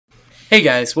Hey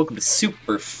guys, welcome to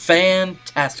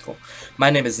SuperFantastical. My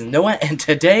name is Noah, and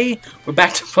today we're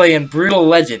back to playing Brutal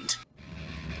Legend.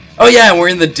 Oh yeah, and we're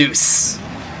in the deuce.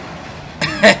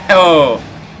 Oh,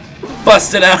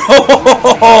 busted out.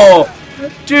 Oh,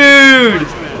 dude.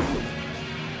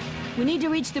 We need to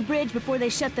reach the bridge before they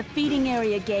shut the feeding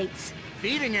area gates.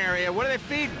 Feeding area? What are they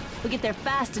feeding? If we get there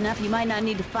fast enough, you might not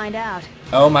need to find out.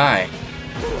 Oh my.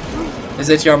 Is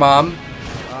it your mom?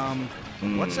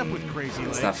 What's up with crazy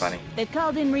legs? It's not funny. They've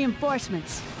called in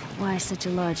reinforcements. Why such a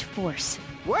large force?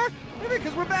 What? Maybe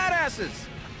because we're badasses.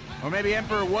 Or maybe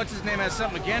Emperor What's-His-Name has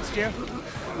something against you.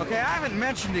 Okay, I haven't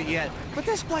mentioned it yet, but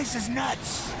this place is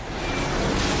nuts.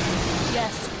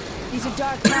 Yes, these are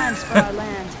dark times for our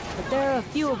land, but there are a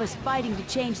few of us fighting to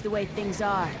change the way things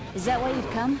are. Is that why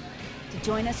you've come? To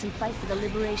join us and fight for the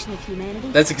liberation of humanity?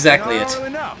 That's exactly I it. don't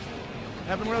really know.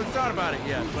 Haven't really thought about it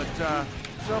yet, but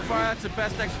so far that's the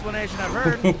best explanation I've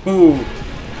heard.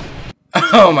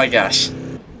 Oh my gosh.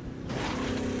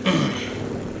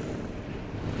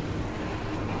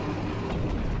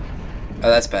 Oh,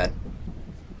 that's bad.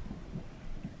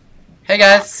 Hey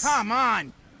guys. Oh, come on!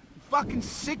 I'm fucking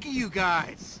sick of you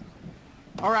guys.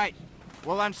 All right.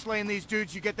 While I'm slaying these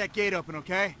dudes, you get that gate open,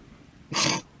 okay?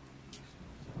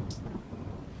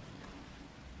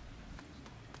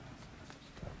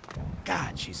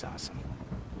 God, she's awesome.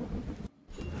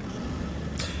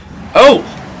 Oh!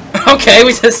 Okay,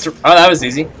 we just... Oh, that was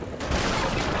easy.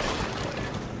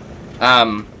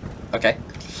 Okay.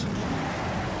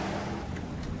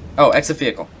 Oh, exit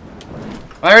vehicle.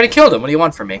 I already killed him. What do you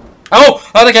want from me? Oh!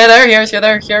 Oh, okay, there,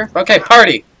 here. Okay,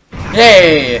 party!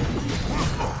 Yay!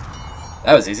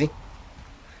 That was easy.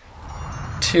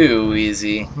 Too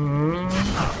easy.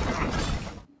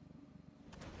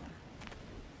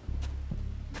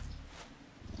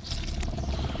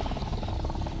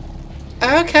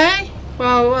 Okay.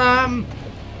 Well,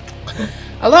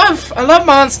 I love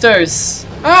monsters.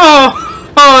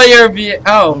 Oh, you're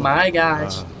oh my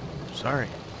gosh. Sorry.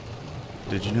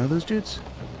 Did you know those dudes?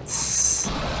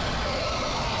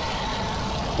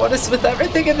 What is with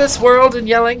everything in this world and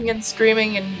yelling and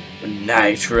screaming and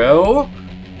nitro?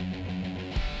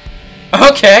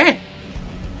 Okay.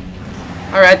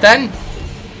 All right then.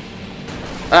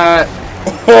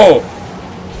 Oh.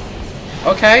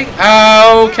 Okay.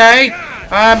 Okay.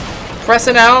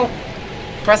 Pressing L.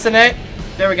 Pressing it.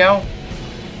 There we go.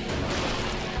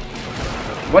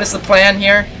 What is the plan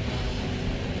here?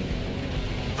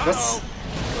 What's...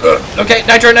 okay,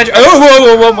 nitro.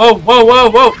 Oh,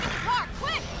 whoa.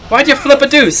 Why'd you flip a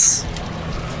deuce?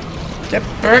 Get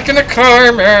back in the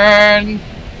car, man.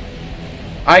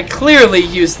 I clearly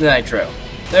used nitro.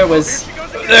 There we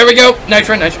go.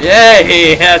 Nitro.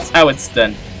 Yay, that's how it's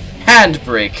done.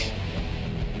 Handbrake.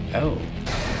 Oh.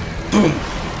 Boom.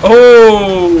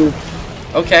 Oh.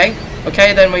 Okay.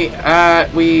 Okay, then we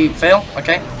fail.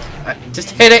 Okay. Just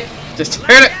hit it. Just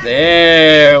hit it.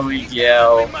 There we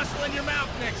go.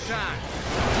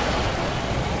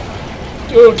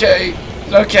 Okay.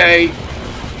 Okay.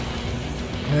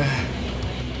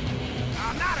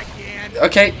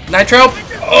 Okay, nitro.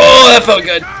 Oh, that felt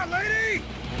good.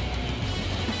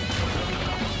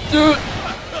 Dude.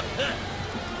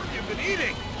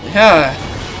 Yeah.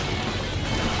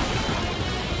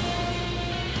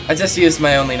 I just used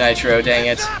my only nitro, dang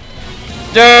it.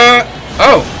 Duh.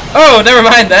 Oh, never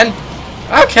mind then.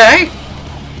 Okay.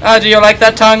 Do you like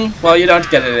that tongue? Well, you don't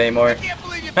get it anymore.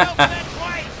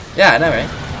 Yeah, I know, right?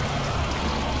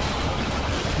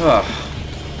 Oh.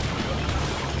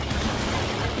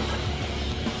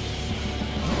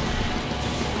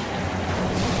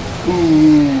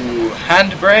 Ooh,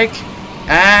 handbrake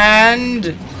and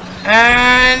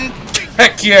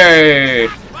heck yeah!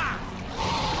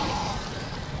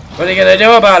 What are you gonna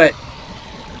do about it?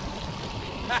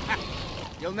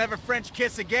 You'll never French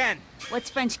kiss again. What's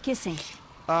French kissing?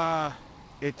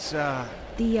 It's The,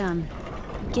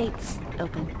 gate's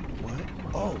open. What?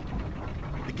 Oh,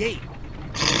 the gate.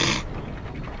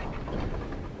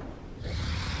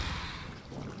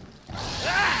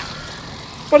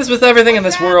 What is with everything in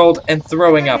this world and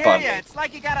throwing up on me? It's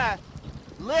like you got a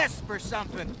lisp or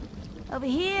something. Over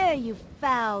here, you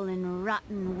foul and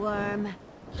rotten worm.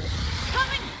 Come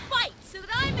and fight so that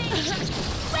I may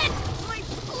wet my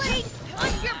blade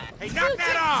on your Hey, knock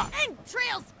that off!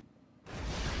 entrails!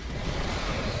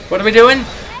 What are we doing?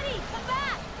 Eddie, come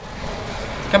back!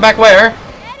 Come back where?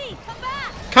 Eddie, come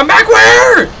back! Come back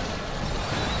where?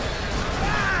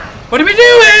 What are we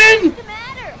doing? What's the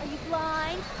matter? Are you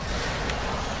blind?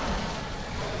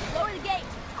 Lower the gate,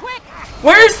 quick!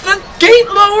 Where's the gate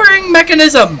lowering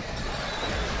mechanism?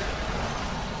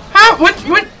 How? What?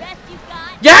 Best you've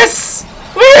got. Yes!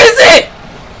 Where is it?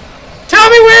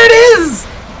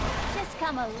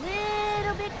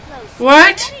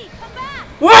 What? Eddie, come back!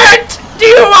 What do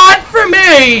you want from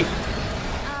me? No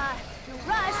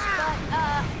rush,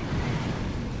 but,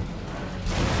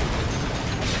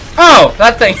 Oh,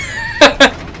 that thing.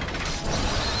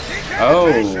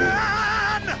 Oh.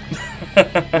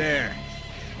 There.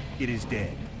 It is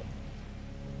dead.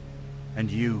 And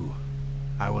you,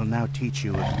 I will now teach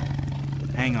you.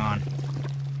 Hang on.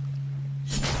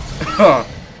 Huh.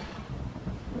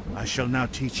 I shall now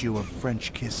teach you of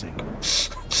French kissing.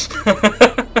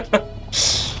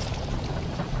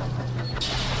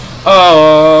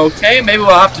 Okay, maybe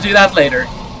we'll have to do that later.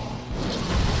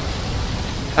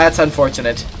 That's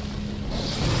unfortunate.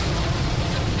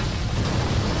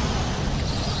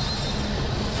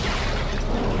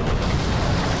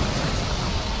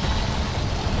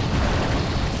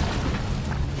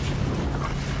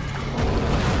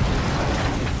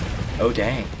 Oh,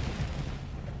 dang.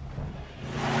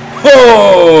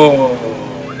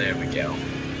 Oh, there we go.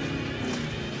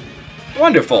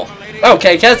 Wonderful.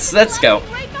 Okay, let's go.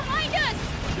 Right behind us!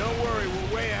 Don't worry,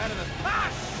 we're way out of the...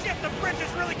 Ah, shit! The bridge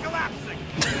is really collapsing!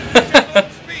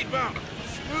 Speed bump!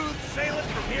 Smooth sailing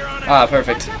from here on out. Ah,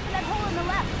 perfect. watch out for that hole on the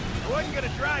left. I wasn't gonna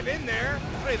drive in there.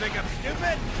 What do you think, I'm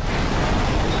stupid?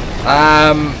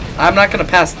 I'm not gonna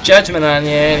pass judgment on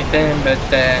you or anything, but,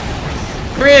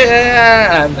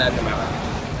 I'm not gonna...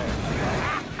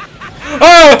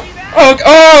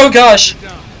 Oh, gosh!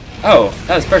 Oh,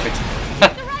 that was perfect. The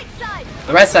right side!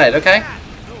 The right side, okay.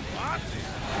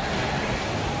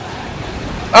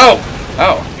 Oh!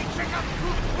 Oh.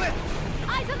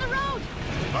 Eyes on the road!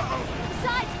 The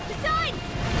sides! The sides!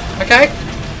 Okay.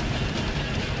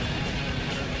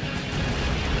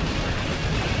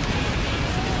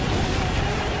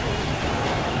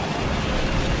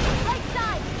 Right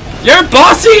side! You're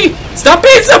bossy! Stop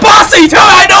being so bossy! Tell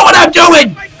me I know what I'm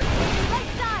doing! Right side!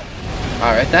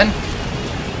 Alright then.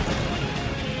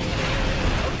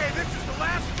 Okay, this is the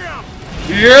last jump.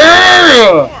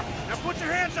 Yeah! Now put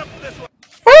your hands up for this one.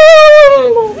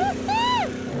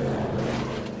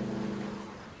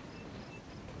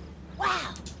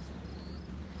 Wow.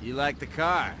 You like the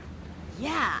car?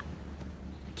 Yeah.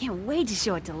 I can't wait to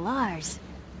show it to Lars.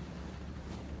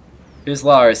 Who's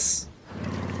Lars?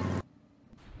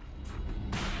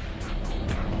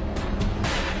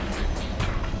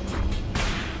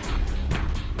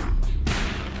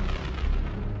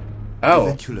 Oh.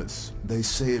 Ridiculous. They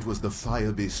say it was the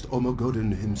fire beast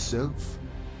Omogodon himself.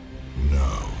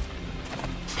 No.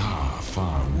 Far,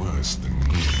 far worse than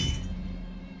me.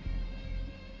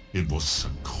 It was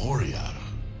Sakoria.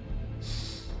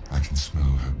 I can smell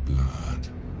her blood.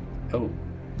 Oh.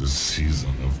 The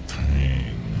season of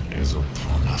pain is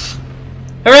upon us.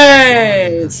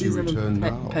 Hooray! Has she Season of returned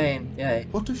now? pain. Yay.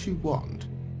 What does she want?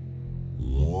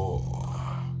 War.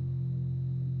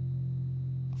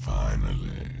 Finally.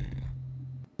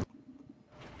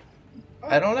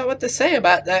 I don't know what to say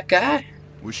about that guy.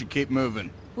 We should keep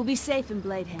moving. We'll be safe in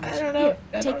Bladehenge. I don't know. Here,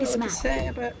 I take don't know this what map. to say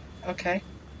about. Okay.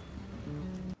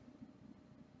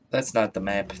 That's not the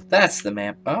map. That's the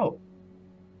map. Oh.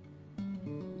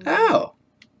 Oh.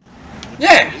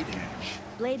 Yeah.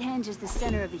 Bladehenge is the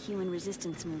center of the human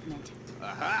resistance movement.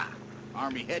 Aha!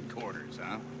 Army headquarters,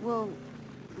 huh? Well,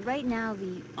 right now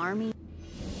the army...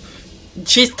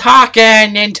 She's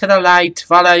talking into the light.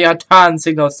 Follow your turn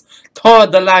signals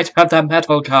toward the light of the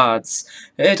metal gods.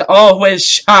 It always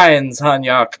shines on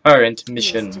your current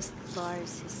mission. It's just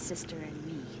Lars, his sister, and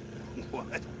me.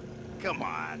 What? Come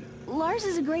on. Lars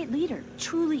is a great leader,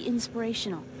 truly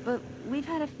inspirational. But we've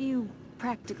had a few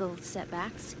practical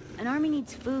setbacks. An army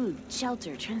needs food,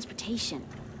 shelter, transportation.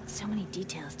 So many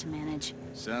details to manage.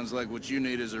 Sounds like what you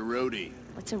need is a roadie.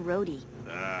 What's a roadie?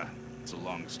 It's a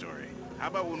long story. How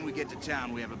about when we get to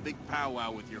town, we have a big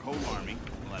powwow with your whole army.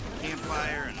 We'll have a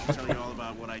campfire, and I'll tell you all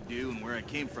about what I do and where I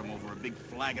came from over a big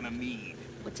flagon of mead.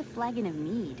 What's a flagon of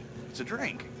mead? It's a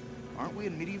drink. Aren't we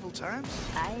in medieval times?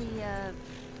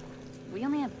 We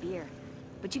only have beer.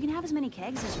 But you can have as many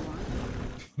kegs as you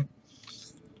want.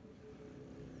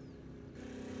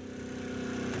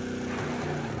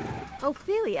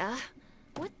 Ophelia,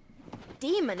 what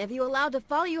demon have you allowed to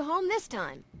follow you home this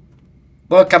time?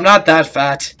 Look, I'm not that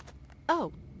fat.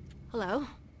 Oh, hello.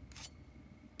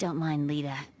 Don't mind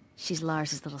Lita. She's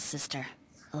Lars's little sister.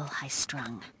 A little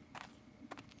high-strung.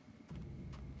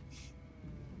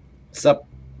 What's up?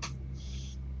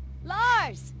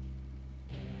 Lars!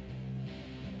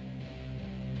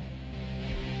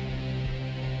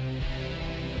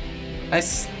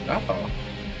 Nice. Uh-oh.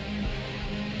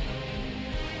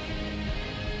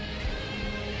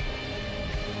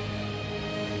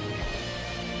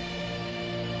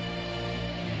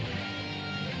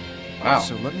 Wow.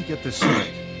 So let me get this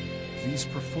straight. These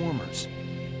performers,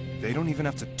 they don't even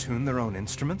have to tune their own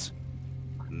instruments?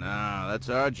 Nah, that's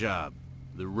our job.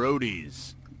 The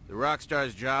roadies. The rock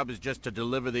star's job is just to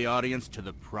deliver the audience to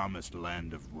the promised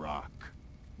land of rock.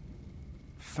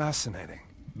 Fascinating.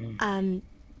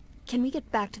 Can we get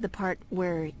back to the part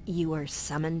where you were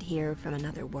summoned here from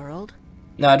another world?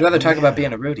 No, I'd rather talk about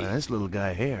being a roadie. This little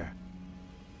guy here.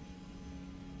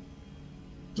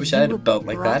 Wish I had a boat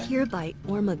like brought that. here by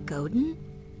Ormagodon,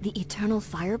 the eternal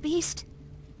fire beast?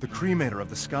 The cremator of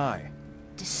the sky.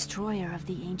 Destroyer of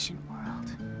the ancient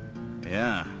world.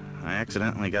 Yeah, I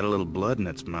accidentally got a little blood in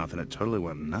its mouth and it totally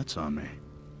went nuts on me.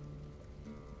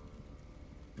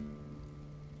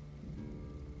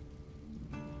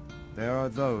 There are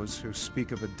those who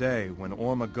speak of a day when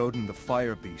Ormagodon the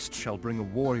fire beast shall bring a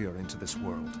warrior into this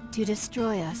world. To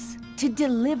destroy us. To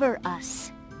deliver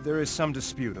us. There is some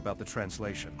dispute about the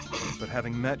translation, but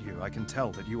having met you, I can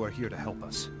tell that you are here to help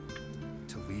us.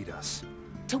 To lead us.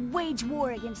 To wage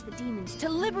war against the demons. To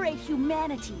liberate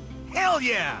humanity. Hell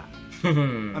yeah!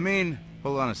 I mean,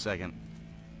 hold on a second.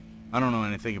 I don't know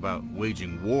anything about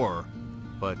waging war,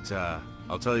 but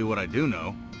I'll tell you what I do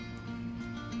know.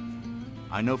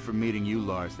 I know from meeting you,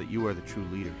 Lars, that you are the true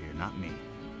leader here, not me.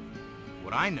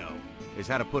 What I know is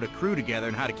how to put a crew together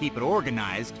and how to keep it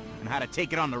organized and how to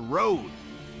take it on the road.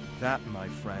 That, my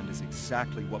friend, is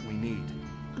exactly what we need.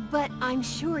 But I'm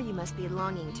sure you must be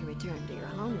longing to return to your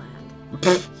homeland.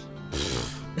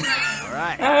 All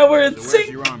right. We're in So sync. where's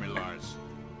your army, Lars?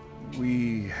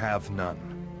 We have none.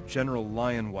 General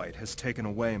Lionwhite has taken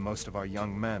away most of our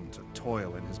young men to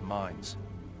toil in his mines.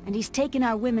 And he's taken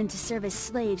our women to serve as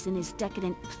slaves in his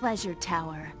decadent pleasure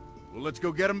tower. Well, let's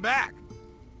go get him back.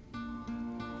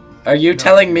 Are you No,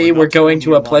 telling me we're we're not going throwing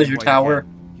to a you pleasure Lionwhite tower?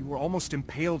 again. You were almost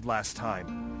impaled last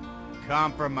time.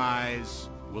 Compromise.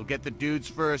 We'll get the dudes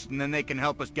first, and then they can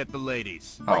help us get the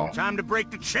ladies. Oh. Time to break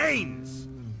the chains!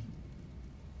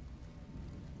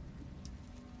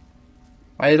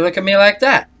 Why you look at me like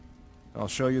that? I'll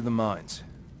show you the mines,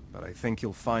 but I think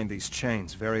you'll find these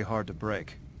chains very hard to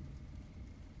break.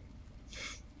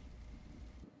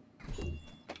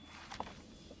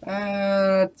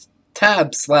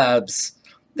 Tab slabs.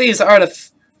 These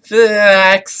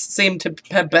artifacts seem to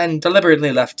have been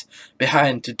deliberately left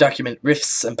behind to document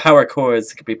rifts and power chords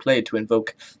that can be played to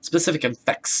invoke specific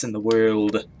effects in the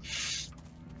world.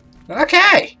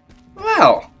 Okay!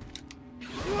 Well.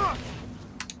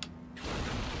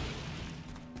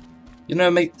 You know,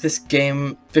 make this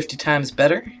game 50 times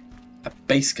better? A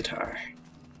bass guitar.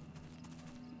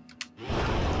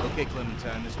 Okay,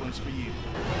 Clementine, this one's for you.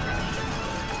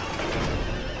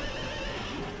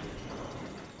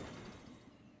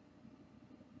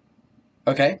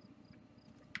 Okay.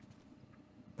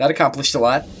 That accomplished a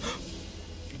lot.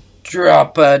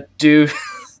 Drop a deuce.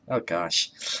 Oh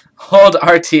gosh. Hold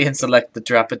RT and select the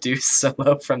drop a deuce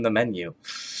solo from the menu.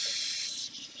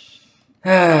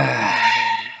 Well,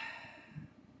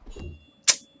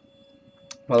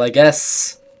 I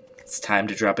guess it's time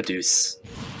to drop a deuce.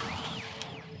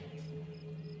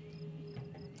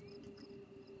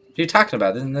 What are you talking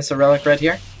about? Isn't this a relic right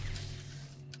here?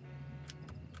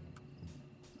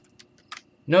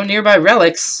 No nearby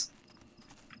relics.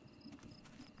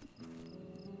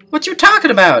 What you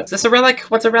talking about? Is this a relic?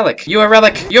 What's a relic? You a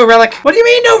relic? You a relic? What do you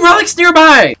mean no relics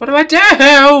nearby? What do I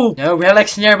do? No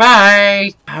relics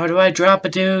nearby. How do I drop a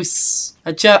deuce?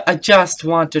 I just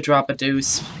want to drop a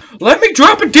deuce. Let me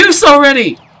drop a deuce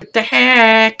already! What the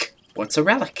heck? What's a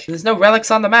relic? There's no relics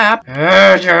on the map.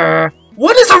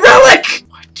 What is a relic?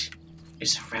 What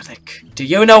is a relic? Do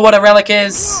you know what a relic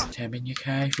is? Tell me you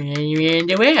can't in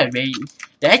the world, mate.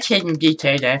 That shouldn't be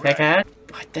turned off like that.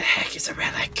 What the heck is a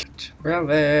relic?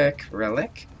 Relic.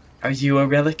 Relic? Are you a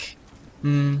relic?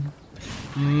 Whoa.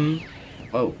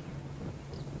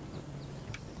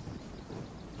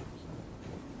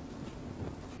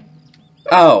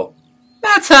 Oh.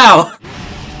 That's how!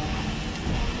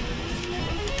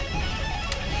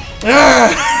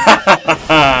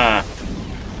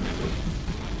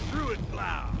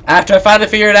 After I finally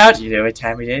figured it out, you know what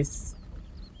time it is?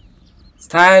 It's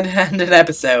time to end an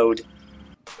episode.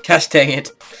 Gosh dang it.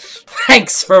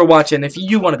 Thanks for watching. If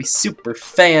you want to be super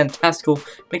fantastical,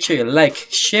 make sure you like,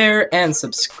 share, and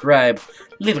subscribe.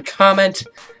 Leave a comment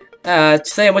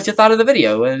saying what you thought of the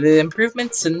video, the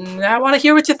improvements, and I want to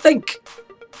hear what you think.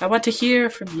 I want to hear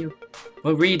from you.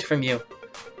 We'll read from you.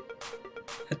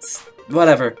 It's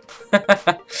whatever.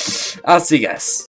 I'll see you guys.